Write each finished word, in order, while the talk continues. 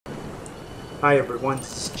Hi everyone,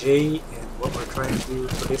 this is Jay, and what we're trying to do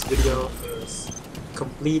for this video is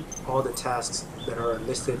complete all the tasks that are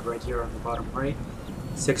listed right here on the bottom right.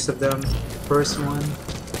 6 of them. The first one.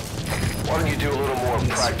 Why don't you do a little more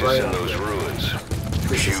practice in those ruins?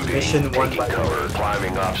 This is Shooting, mission 1 taking by cover,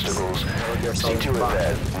 climbing obstacles. See to it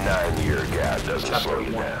that 9-year gap doesn't slow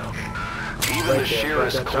you down. Even the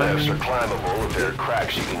sheerest cliffs are climbable if there are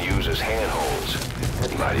cracks you can use as handholds.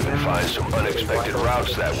 You might even find some unexpected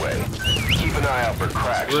routes that way. Keep an eye out for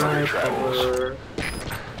cracks on your travels.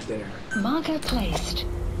 There. Marker placed.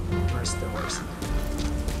 Where's the horse?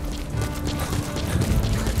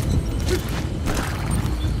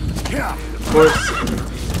 Of course,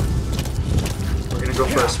 we're gonna go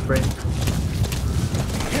for a sprint.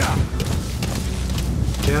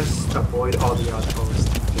 Just avoid all the outposts.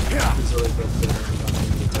 You can easily get there without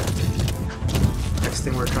being detected. Next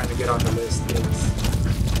thing we're trying to get on the list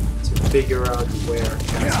is to figure out where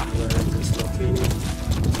Chancellor is located.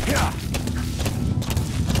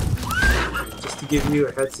 Just to give you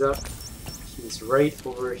a heads up, he's right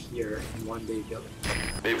over here in One Day Village.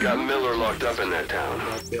 They've got Miller locked up in that town,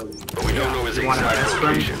 That building. but we don't know his If you want to exact test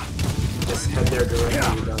location. run, just head there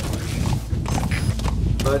directly without worrying.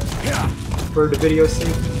 But for the video's sake,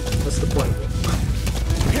 what's the point of it?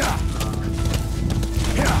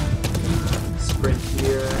 Sprint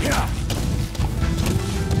here.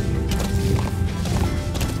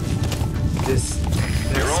 This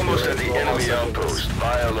You're almost at the enemy outpost,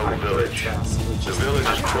 Vialo Village. The village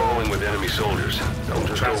is crawling with enemy soldiers. Don't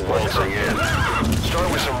just go waltzing in.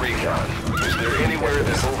 Start with some recon. Is there anywhere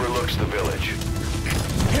that overlooks the village?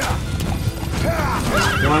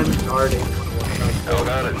 one guarding. How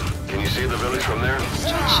about it? Can you see the village from there?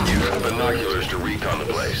 Use the binoculars to recon the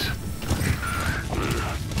place.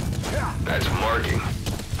 That's marking.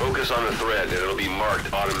 Focus on the thread and it'll be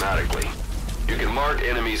marked automatically. You can mark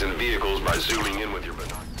enemies and vehicles by zooming in with your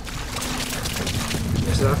binoculars.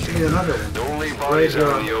 There's actually another one. Don't leave bodies Right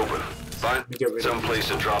out here. in the open. Find some place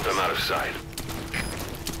to drop them out of sight.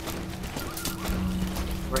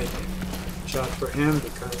 Right there. Watch out for him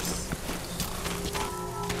because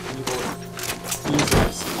he will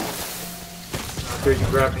easily see. So after you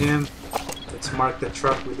grab him, let's mark the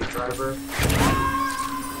truck with the driver.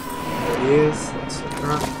 There he is. That's the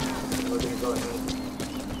truck. We're gonna go ahead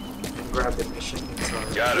and grab the mission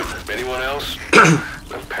inside. Got him. Anyone else?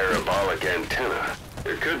 A parabolic antenna.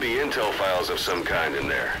 There could be intel files of some kind in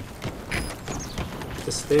there.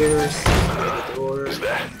 The stairs, the door. Is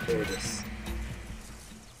that? There it is.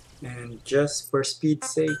 And just for speed's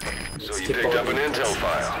sake, let's So you skip picked all up an the intel tests.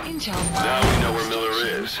 file. Intel. Now we know where Miller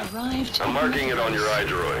is. Arrived. I'm marking it on your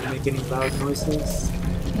iDroid. Make any loud noises?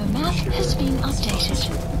 The map has been updated.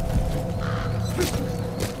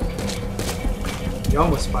 You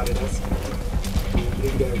almost spotted us. You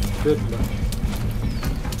didn't get a good look.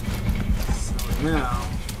 So now,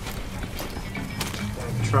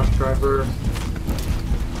 that truck driver,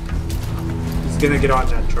 he's gonna get on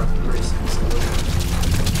that truck pretty soon. So we're gonna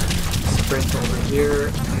sprint over here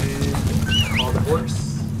and call the horse.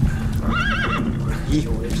 Or the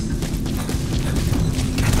horse.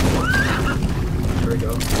 There we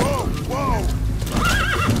go. Whoa!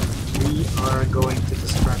 We are going to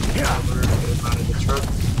distract the driver, get him out of the truck.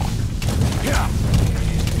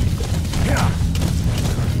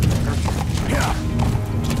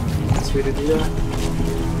 Best way to do that.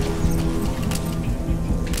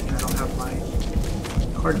 I don't have my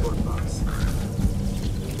cardboard box.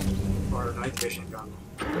 Or night vision gun.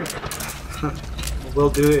 What we'll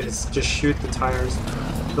do is just shoot the tires.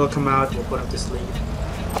 They'll come out, we'll put them to sleep.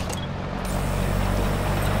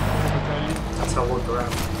 That's how we'll grab.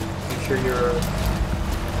 Make sure you're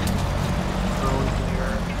prone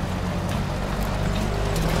here.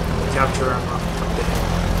 Capture them up the hill.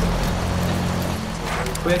 So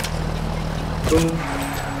very quick. Boom.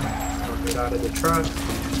 We'll get out of the truck.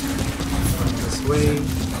 Run this way.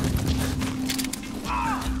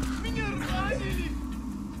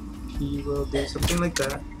 He will do something like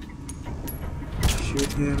that.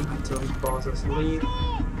 Shoot him until he falls asleep.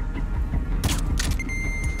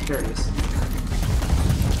 There it is.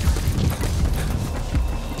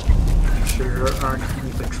 Make sure there aren't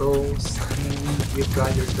any patrols, and you've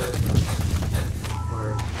got your third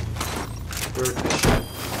mission.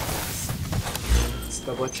 Let's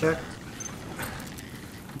double check.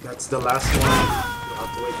 That's the last one. You'll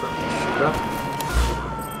have to wait for him to shoot up.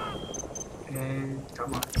 And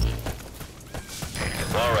come on.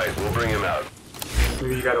 Alright, we'll bring him out.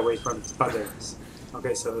 Maybe you gotta wait for him. Oh, there it is.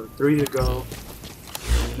 Okay, so 3 to go.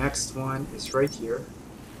 The next one is right here.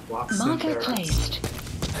 Walks in Marker there. placed.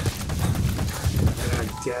 I'm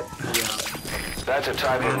gonna get the That's a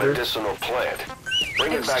type of medicinal plant.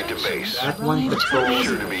 Bring it back to base. That one patrols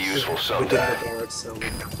Sure to be useful within the sometime. barracks, so we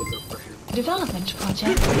have to look for him. Development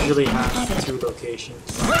project. Usually has 2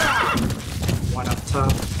 locations. One up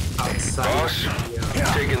top, outside Boss, the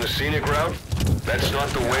taking the scenic route? That's not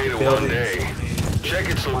the way to one day. Check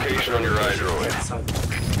its location on your iDroid.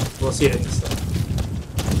 We'll see it in a second.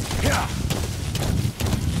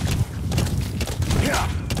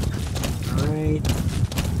 Alright.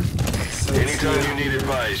 Anytime you need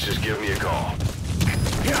advice, just give me a call.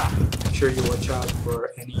 Make sure you watch out for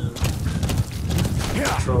any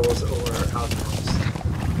patrols or outposts.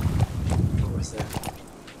 What was that?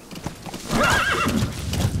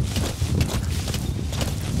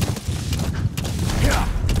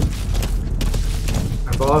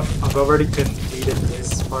 I've already completed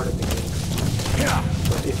this part of the game.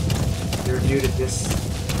 But if you're new to this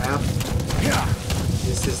map,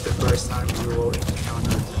 this is the first time you will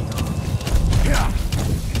encounter the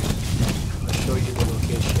I'll show you the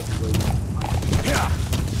location where you can find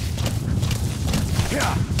it.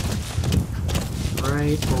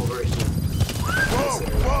 Right over here.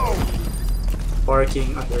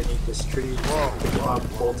 Barking underneath this tree. Pick him up,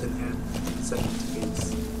 Bolton him, send him to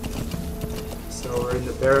base. So we're in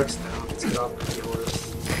the barracks now. Let's get off the horse.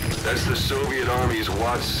 That's the Soviet Army's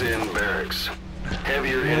GSYNC barracks.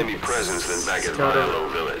 Heavier enemy presence than back at Milo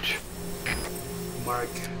Village. Mark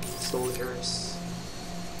soldiers.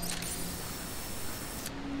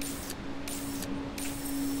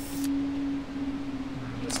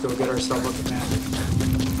 Let's go get ourselves a commander.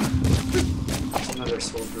 There's another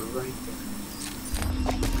soldier right there.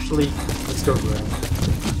 Actually, let's go grab him.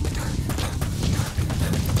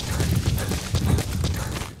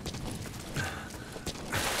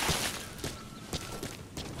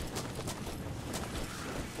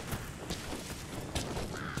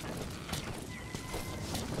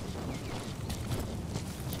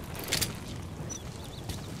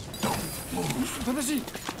 Подожди!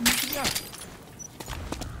 Нифига!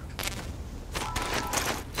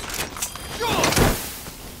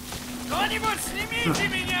 Кто-нибудь снимите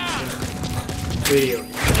меня! Video.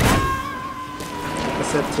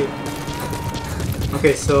 Cassette tape.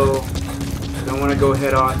 Okay, so I don't want to go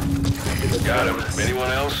head on to the Got him. barracks.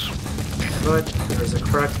 Anyone else? But there's a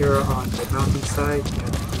crack here on the mountainside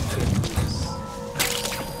that we can use.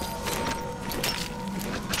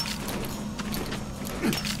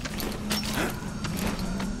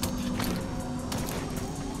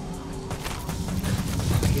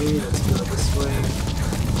 Okay, let's go this way.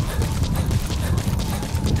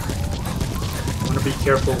 I want to be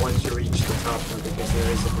careful once you reach the top one because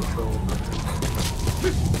there is a patrol.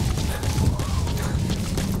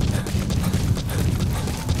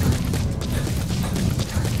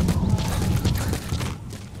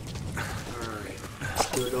 Alright, let's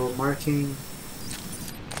do a little marking.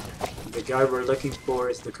 The guy we're looking for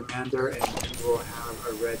is the commander, and he will have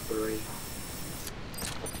a red beret.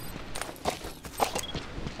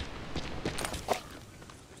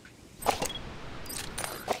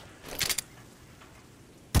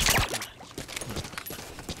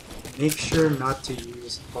 Make sure not to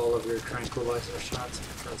use all of your tranquilizer shots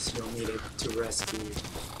because you'll need it to rescue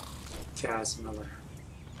Kaz Miller.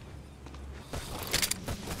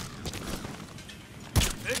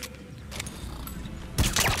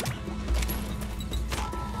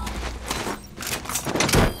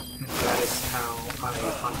 And that is how I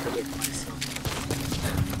contradict myself.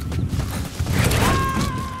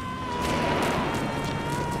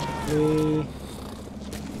 Okay.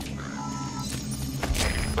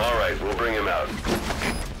 All right, we'll bring him out.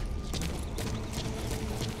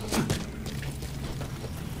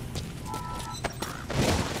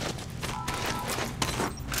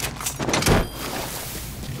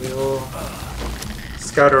 We'll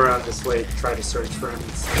scout around this way to try to search for him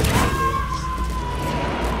inside the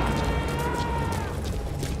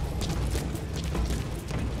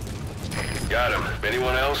buildings. Got him.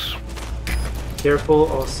 Anyone else? Careful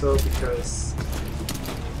also because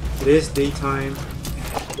it is daytime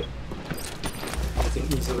and I can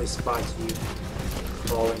easily spot you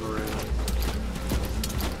crawling around.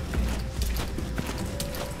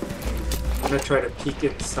 I'm gonna try to peek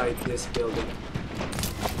inside this building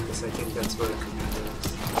because I think that's where the commander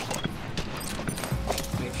is.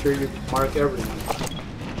 Make sure you mark everyone.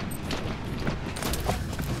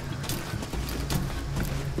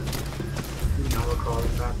 Now we're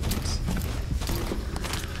crawling backwards.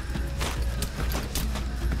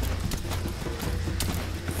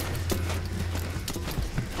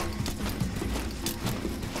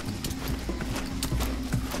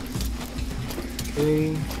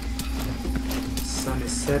 Okay, sun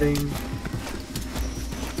is setting.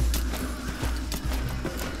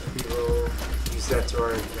 use that to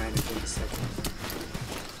our advantage in a second.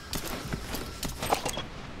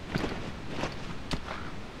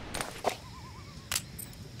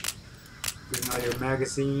 Bring out your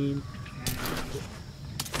magazine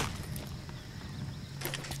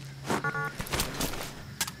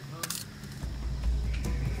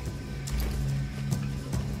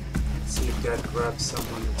and see if that grabs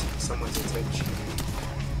someone's attention.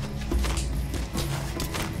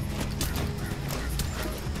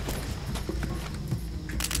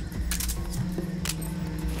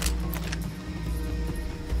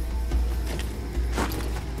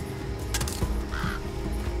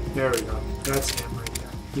 There we go. That's him right there.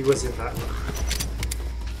 He was in that room.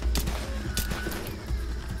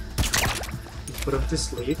 Put him to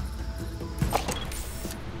sleep.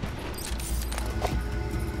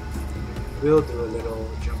 We'll do a little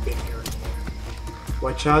jumping here and there.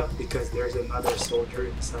 Watch out because there's another soldier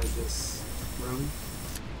inside this room.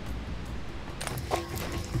 So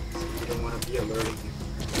you don't want to be alerting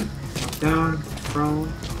him. Jump down,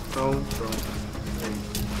 prone, prone, prone. There you go.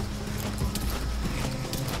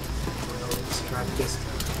 Try this time.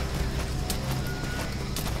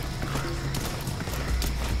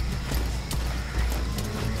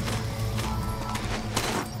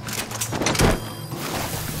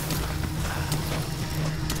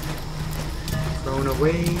 Thrown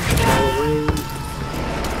away, throw away.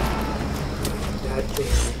 That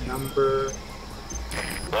is number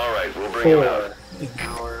Alright, we'll bring him 4 out. in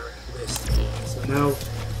our list. So now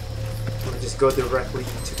we'll just go directly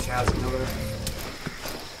to Kaz Miller.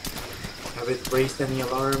 Have it raised any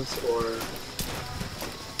alarms or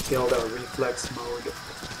killed our reflex mode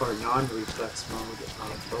or non-reflex mode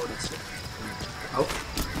bonus. Oh,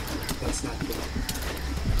 that's not good.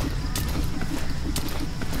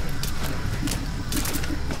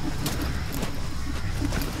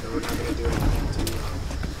 So we're not going to do anything to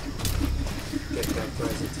get that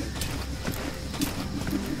guy's attention.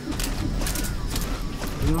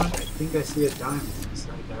 You know what? I think I see a diamond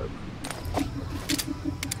inside that room.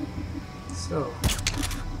 So,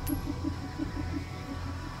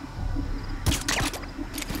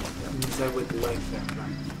 that means I would like that guy.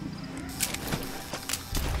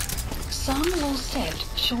 Some will set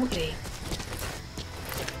shortly.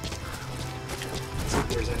 Let's see if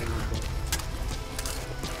there's anyone there.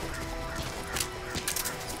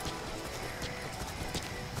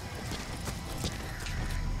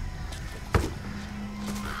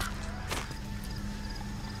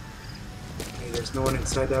 Okay, there's no one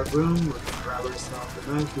inside that room. We're gonna grab ourselves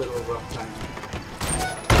a nice little rough diamond.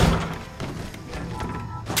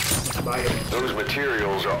 Buy it. Those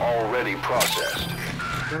materials are already processed.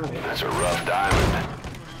 Got it. That's a rough diamond.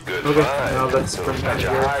 Good Okay, find. now let's It'll bring that fetch a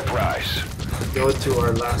here. high price. Go to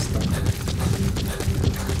our last one.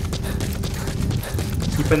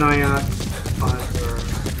 Keep an eye out on your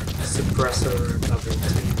suppressor level 2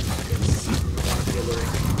 because you want to be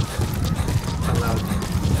allowed.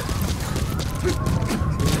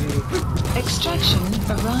 Extraction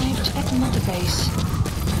arrived at Mother Base.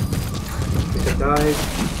 Take a dive.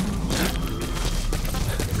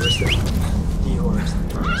 Where's the D-horse?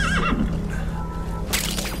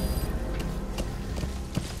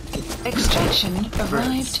 Extraction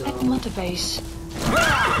arrived so- at Mother Base.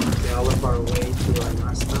 Gallop our way to our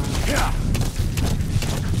last time.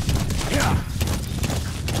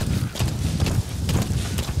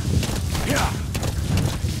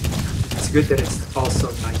 It's good that it's also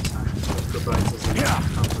nighttime. It provides us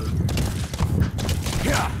enough cover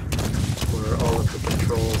for all of the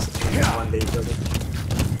patrols in one day village.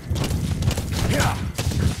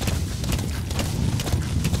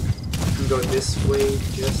 You can go this way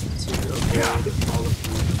just to avoid all of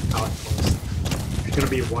the outposts. There's going to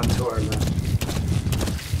be one to our left.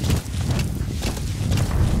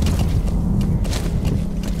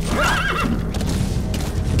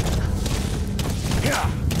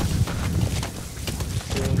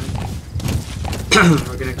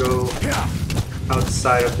 We're gonna go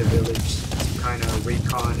outside of the village to kind of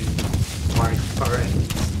recon and mark our enemies.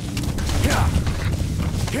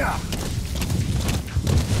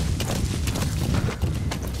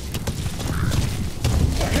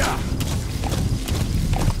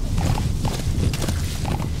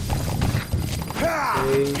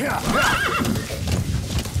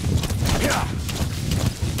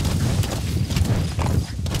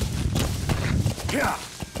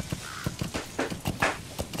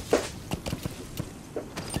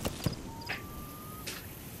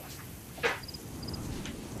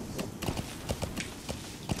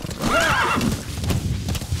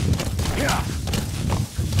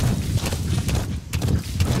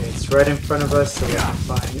 It's right in front of us, so we can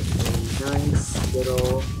find a nice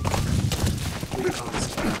little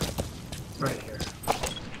right here.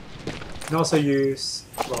 You can also use,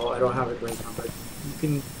 well, I don't have it right now, but you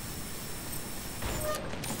can,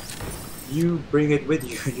 you bring it with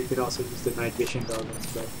you. You can also use the night vision goggles,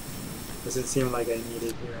 but doesn't seem like I need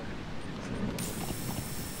it here.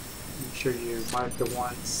 Make sure you mark the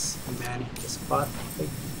ones manning the spot.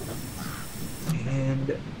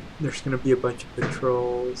 And there's gonna be a bunch of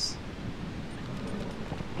patrols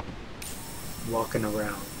walking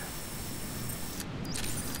around.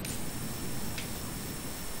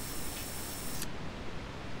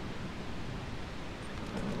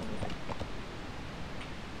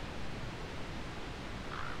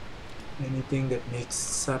 Anything that makes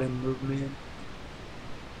sudden movement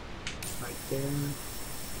right there.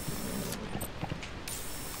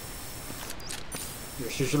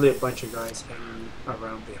 There's usually a bunch of guys hanging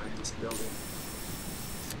around behind this building.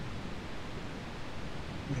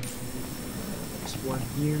 And there's one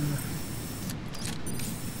here.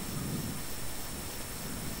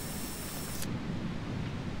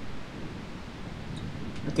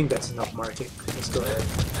 I think that's enough marking. Let's go ahead.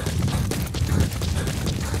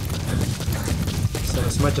 So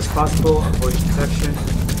as much as possible, avoid detection.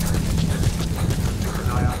 Keep an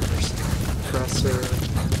eye on your suppressor.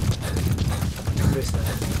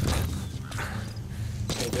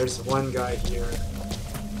 Okay, there's one guy here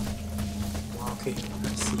walking.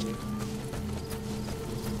 I see it.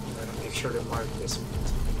 I'm gonna make sure to mark this one.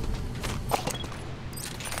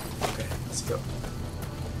 Okay, let's go.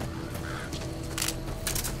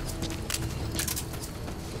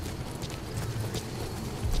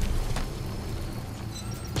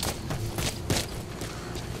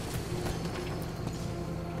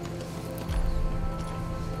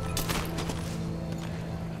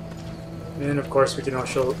 And of course, we can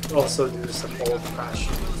also do some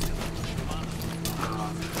old-fashioned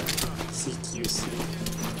CQC,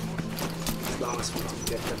 as long as we can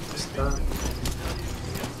get them to stop.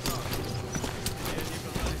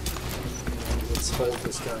 Let's hold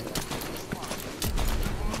this guy up.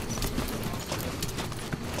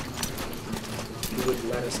 He would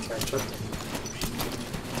let us catch up.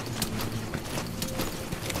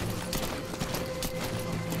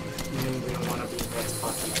 And we don't want to be in that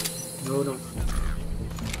spotlight. No, no.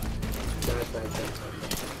 Bad.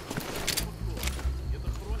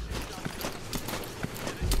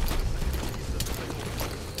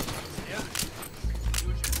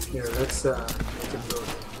 Here, let's make him go.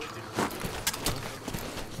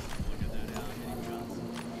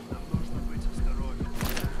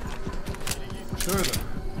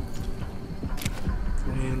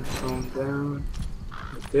 And calm down.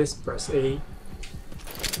 Like this, press A.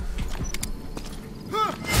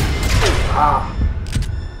 Ah!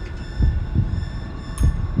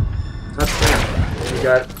 That's good. We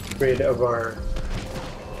got rid of our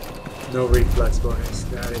no reflex bonus.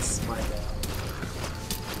 That is my bad.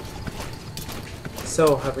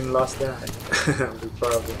 So, having lost that, we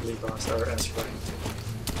probably lost our S rank.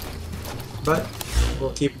 But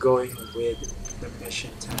we'll keep going with the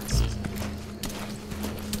mission tasks.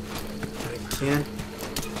 I can't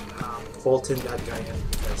Fulton that guy in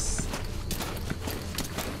because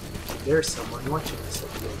there's someone watching us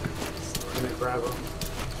up here. So we're gonna grab him,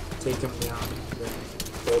 take him down, then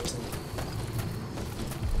Fulton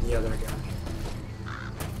the other guy.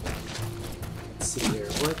 Let's see here,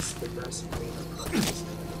 what's the best way to put this?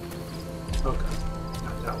 Okay,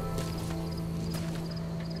 not that one.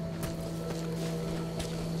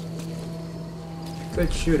 I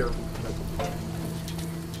could shoot him, but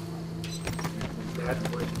that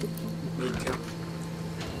would make him,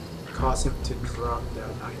 cause him to drop that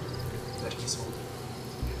item that he's holding,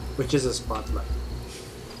 which is a spotlight.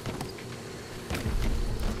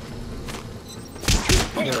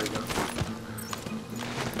 There we go.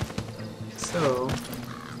 So,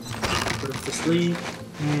 put him to sleep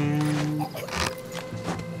and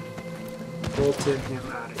bolted him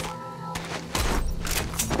out of here.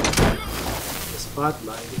 The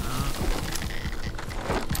spotlight.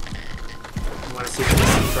 I want to see if there's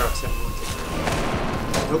some trucks and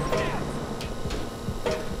nope.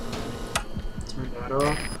 Turn that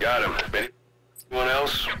off. Got him. Anyone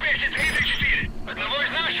else?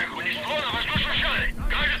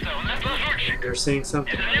 They're saying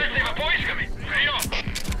something.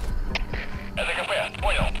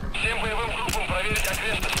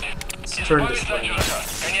 Let's turn this light on.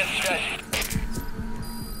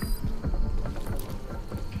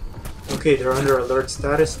 Okay, they're under alert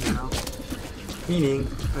status now. Meaning,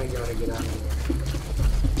 I gotta get out of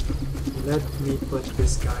here. Let me put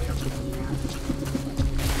this guy up in here.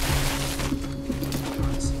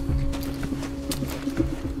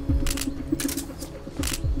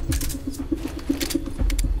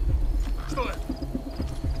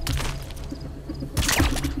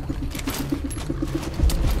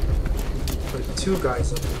 two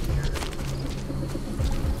guys up in here.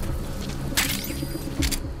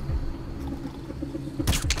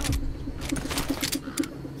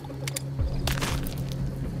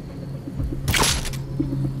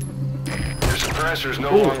 Your suppressor's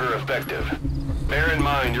no longer effective. Bear in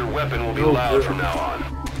mind your weapon will be loud from now on.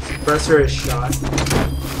 Suppressor is shot.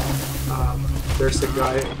 There's a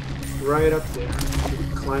guy right up there. You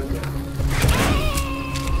can climb down.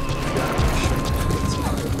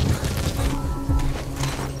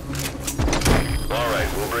 Alright,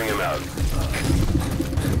 we'll bring him out.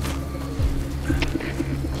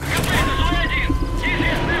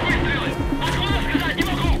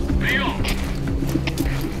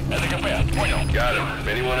 Got him.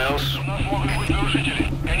 Anyone else?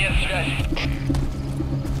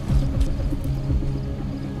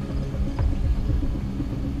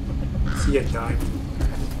 See a diamond.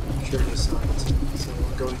 I'm sure you saw it. So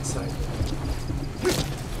we'll go inside.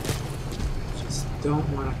 Just don't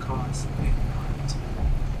want to cause any harm to me.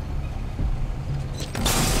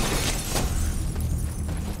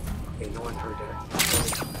 Okay, no one heard that.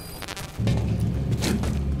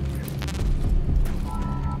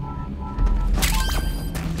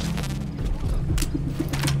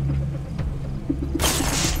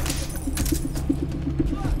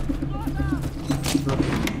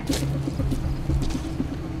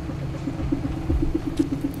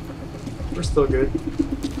 We're still good.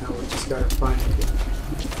 Now we just gotta find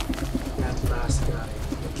that last guy.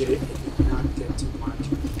 Get it, it did not get too much.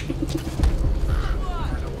 I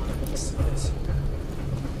don't want to miss this here.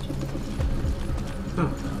 Huh,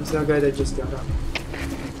 who's that guy that just got up?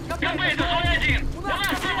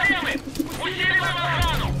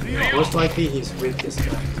 Most likely he's with this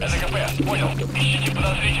guy.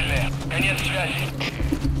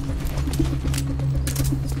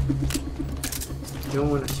 You don't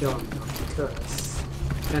want to kill him though, because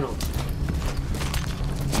penalty.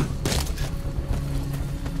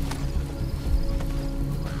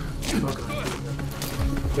 Okay,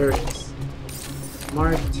 there it is.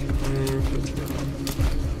 Marked and let's go.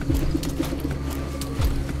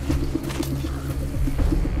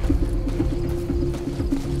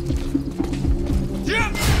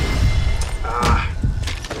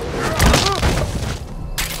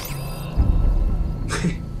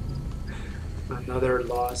 Another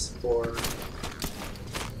loss for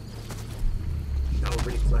no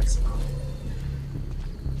reflex mode.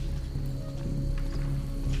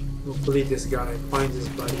 Hopefully this guy finds his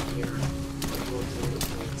buddy here. We'll do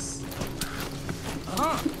this.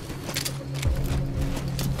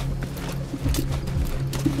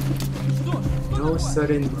 No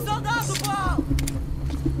sudden moves.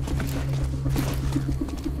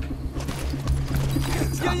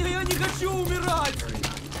 Я не хочу умирать!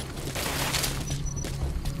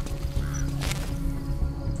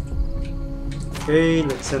 Okay,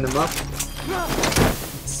 let's send him up.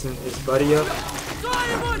 Send his buddy up.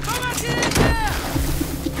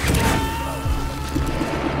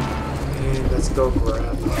 And let's go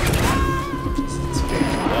grab him.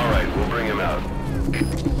 Alright, we'll bring him out.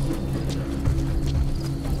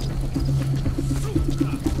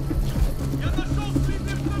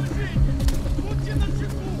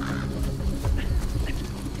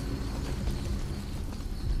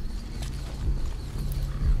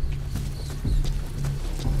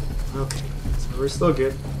 Okay, so we're still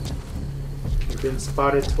good. We've been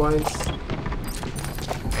spotted twice.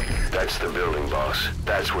 That's the building, boss.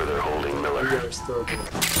 That's where they're holding We Miller. are still good.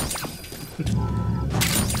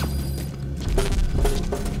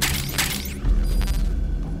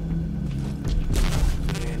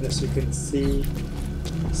 And as you can see,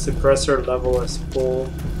 suppressor level is full.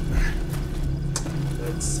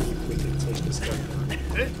 Let's see if we can take this guy down.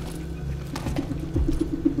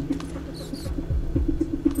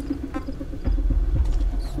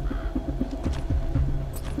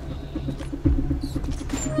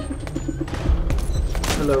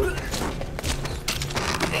 Hello.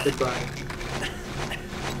 Goodbye.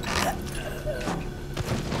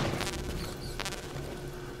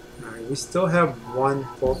 Alright, we still have one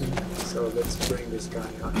full, so let's bring this guy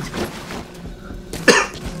out.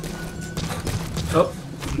 Oh,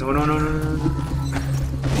 no.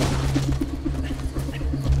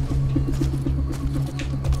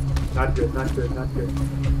 Not good.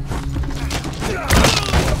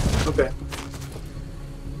 Okay.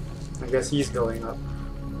 I guess he's going up.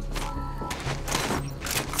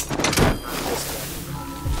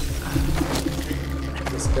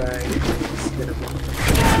 This guy is gonna be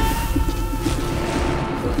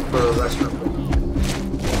looking for a restaurant.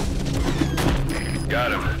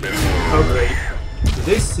 Got him. Oh great. Did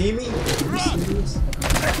they see me? Are you serious?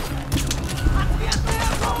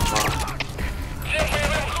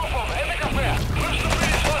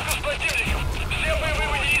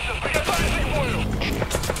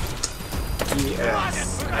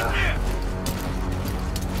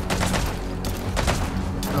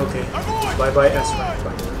 bye bye S rank, by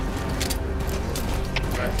the way.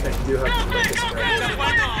 I do have to let this guy.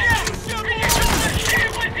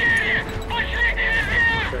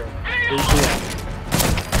 Okay.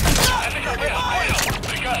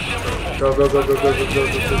 Go, go, go, go, go, go, go, go, go,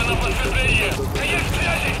 go, go.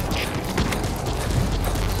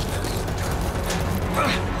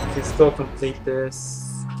 You can still complete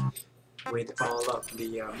this with all of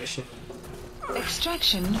the mission.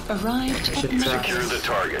 Extraction arrived at Secure the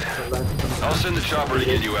target. I'll send the chopper to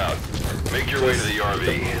get you out. Make your way to the RV.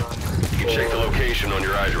 You can check the location on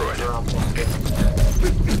your iDroid.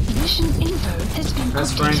 Mission info has been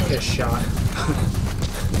S rank updated. is shot.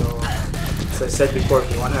 So, as I said before,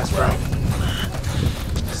 if you want S rank,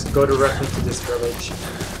 just go directly to this village.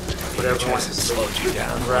 Whatever wants to slow you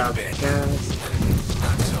down, grab gas.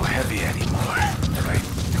 Not so heavy anymore, right?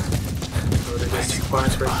 Go to this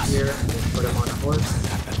spot right here and put him on a horse.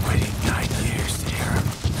 I've been waiting 9 years to hear him.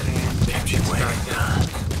 And Kept you waiting, huh?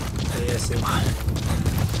 ASAP.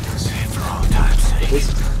 Say it for all time's sake. This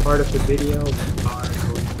part of the video, we are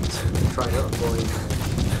going to try to avoid.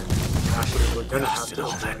 Actually, we're gonna have to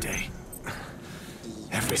all avoid that day.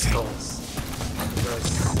 the Everything. skulls. Because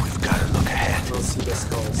We've got to look ahead. we'll see the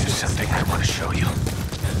skulls. There's something I want to show you.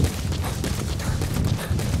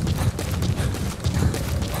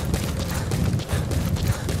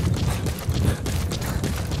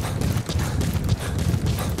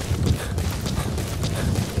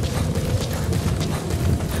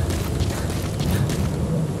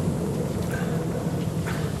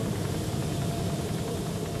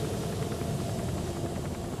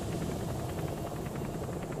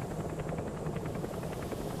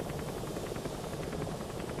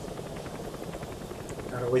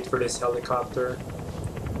 Gotta wait for this helicopter.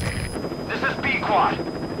 This is B-Quad.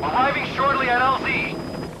 Arriving shortly at LZ.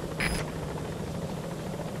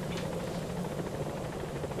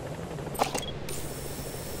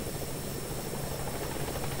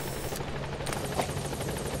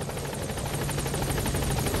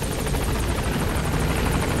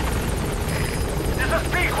 This is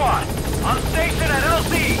B-Quad. On station at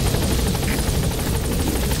LZ.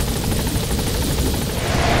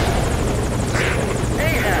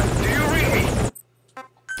 Ahab, do you read me?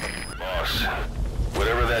 Boss,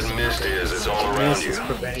 whatever that mist is, it's all around This you. is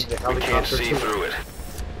preventing the We can't helicopter see to through it.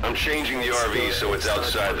 I'm changing the RV so it's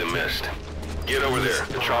outside the mist. Get over there.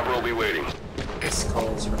 The chopper will be waiting. the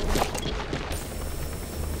skulls right now.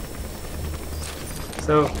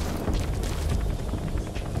 So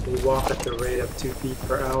we walk at the rate of 2 feet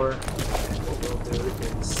per hour, and what we'll do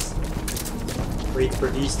is wait for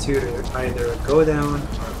these two to either go down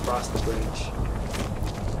or cross the bridge.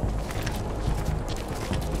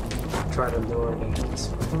 Try to lure them this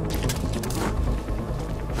way.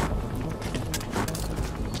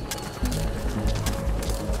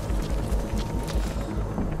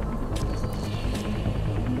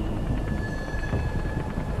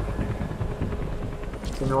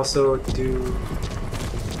 You can also do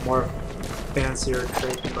more fancier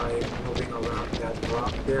trick by moving around that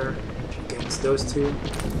rock there against those two,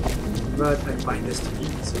 but I find this to be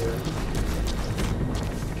easier.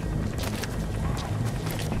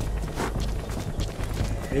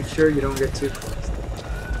 Make sure you don't get too close.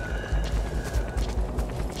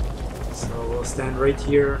 So we'll stand right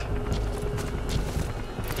here.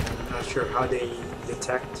 I'm not sure how they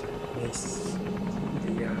detect this.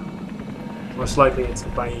 Most likely it's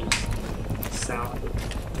by sound.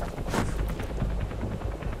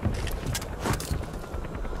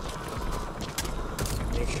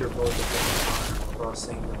 Make sure both of them are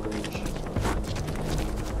crossing the bridge.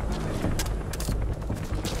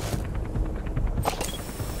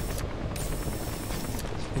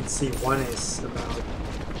 You can see one is about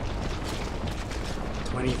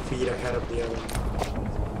 20 feet ahead of the other.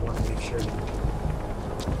 I want to make sure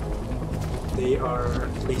they are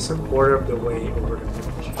at least a quarter of the way over the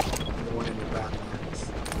bridge. The one in the back is.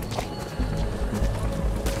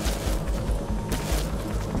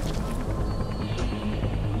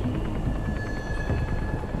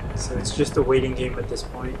 So it's just a waiting game at this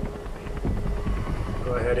point.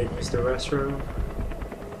 Go ahead and use the restroom.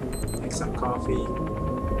 Make some coffee.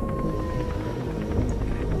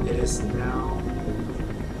 And it is now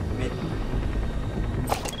midnight.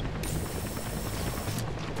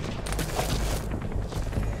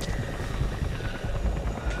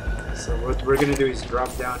 So what we're gonna do is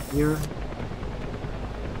drop down here,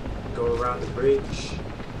 go around the bridge,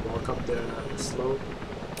 walk up the slope,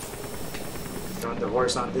 get on the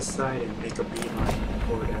horse on this side, and make a beeline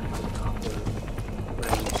for that helicopter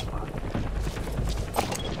landing spot.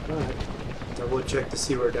 But double check to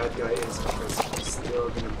see where that guy is, because he's still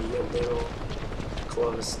gonna be a little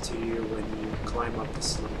close to you when you climb up the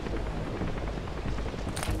slope.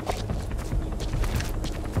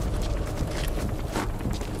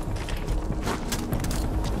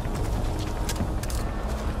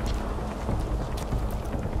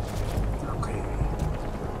 Okay,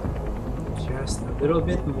 just a little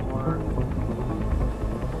bit more,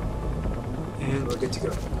 and we're good to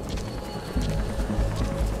go.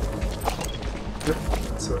 Yep.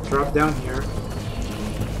 So drop down here.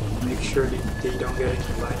 Make sure that they don't get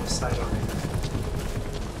any line of sight on it,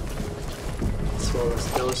 as well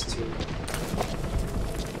as those two.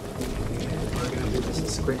 And we're gonna do this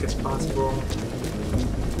as quick as possible.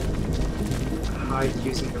 Hide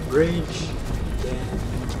using the bridge, then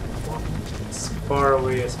walk as far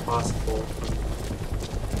away as possible.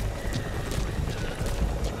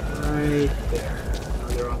 Right there. Now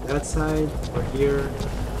they're on that side. We're here.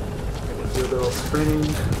 We're gonna do a little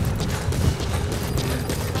sprinting.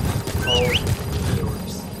 All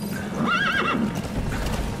yours.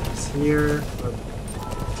 It's here, but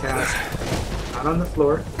cast not on the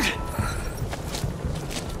floor.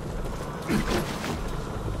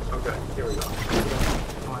 Okay, here we go.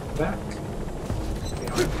 On back. Stay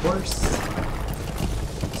on course.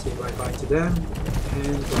 Say bye bye to them.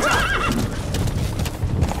 And go.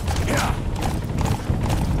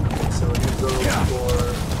 Okay, so we're gonna go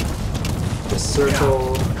for the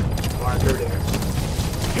circle marker there.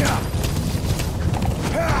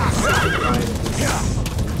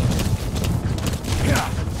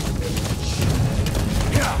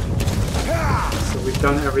 So we've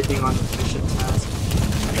done everything on the mission task.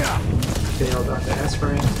 Failed on the S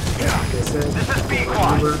rank. Like I said, This is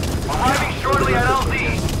B-Quad. Arriving shortly at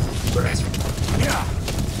LZ. For S rank.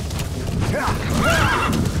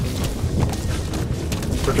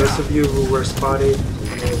 For those of you who were spotted,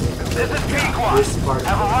 This is B-Quad. this part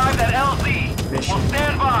Have arrived at LZ. mission. Will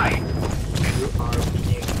stand by. You are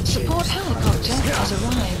being Support chased helicopter by has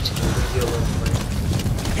arrived.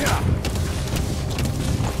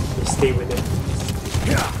 this. Stay with it.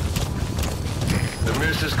 The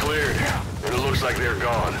mist is cleared, and it looks like they're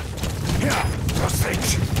gone. Those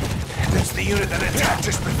things. That's the unit that attacked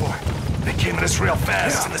us before. They came at us real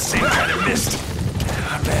fast in the same kind of mist.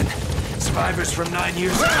 Ah, man. Survivors from 9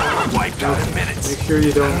 years ago were wiped out in minutes. Make sure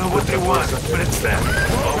you I don't don't know what they want, put but it's them.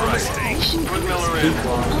 All right. Mission Put Miller in.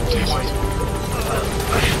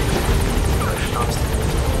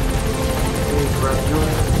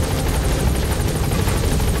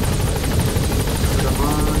 Come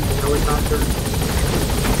on, helicopter.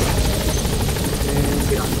 And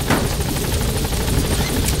get on.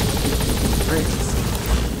 Alright,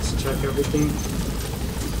 let's check everything.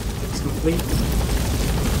 It's complete.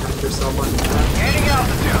 Pat yourself on the back. Gaining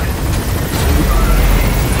altitude.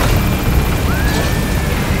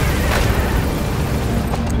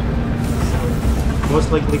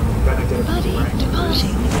 Most likely we're gonna get a buddy rank.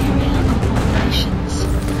 departing area of operations.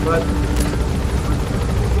 But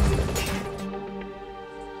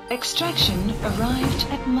Extraction arrived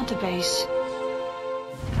at Mother Base.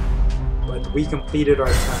 we completed our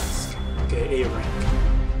task. Okay, A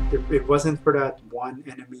rank. If it wasn't for that one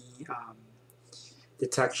enemy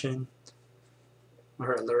detection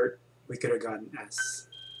or alert, we could have gotten S.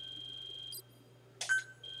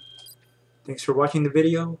 Thanks for watching the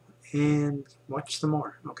video, and watch some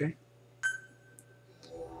more, okay?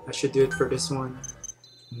 That should do it for this one.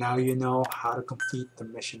 Now you know how to complete the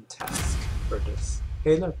mission task for this.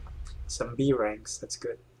 Hey look, some B ranks, that's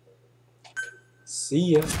good.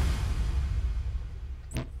 See ya!